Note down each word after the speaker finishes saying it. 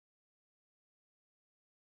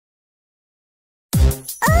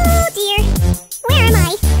Oh dear, where am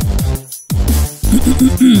I?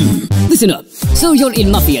 Listen up. So you're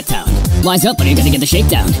in Mafia town. Wise up or you're gonna get the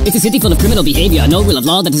shakedown. It's a city full of criminal behavior, no will of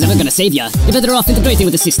law that is ever gonna save ya. You're better off integrating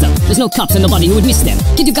with the system. There's no cops and nobody who would miss them.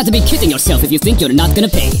 Kid, you've got to be kidding yourself if you think you're not gonna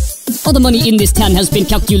pay. All the money in this town has been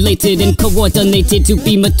calculated and coordinated to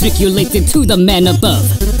be matriculated to the man above.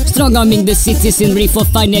 Strong-arming the citizenry for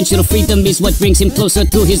financial freedom is what brings him closer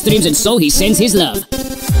to his dreams, and so he sends his love.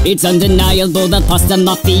 It's undeniable the pasta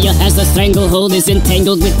mafia has a stranglehold, is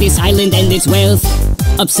entangled with this island and its wealth.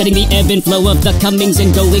 Upsetting the ebb and flow of the comings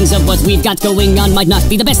and goings of what we've got going on might not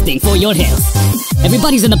be the best thing for your health.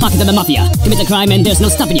 Everybody's in the pocket of the mafia. Commit a crime and there's no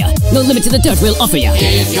stopping ya. No limit to the dirt we'll offer ya.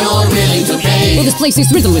 If you're willing to pay. Well, this place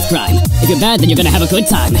is riddled with crime. If you're bad, then you're gonna have a good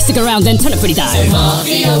time. Stick around and turn a pretty dime. Say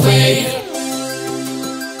Mafia way.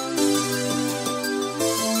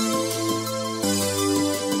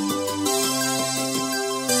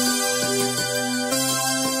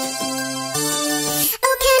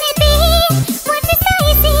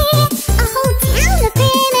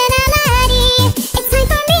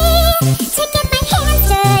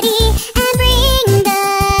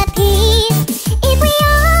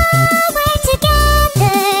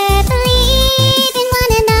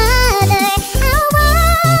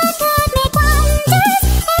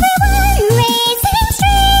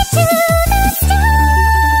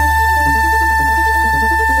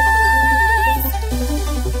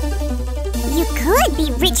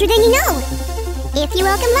 Richer than you know, if you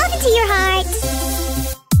welcome love into your heart.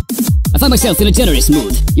 I find myself in a generous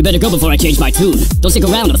mood. You better go before I change my tune. Don't stick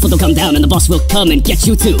around or the foot will come down and the boss will come and get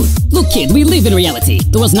you too. Look kid, we live in reality.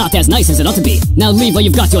 The world's not as nice as it ought to be. Now leave while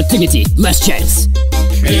you've got your dignity. Last chance.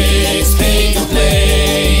 It's pay to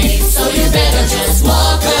play, so you better just walk.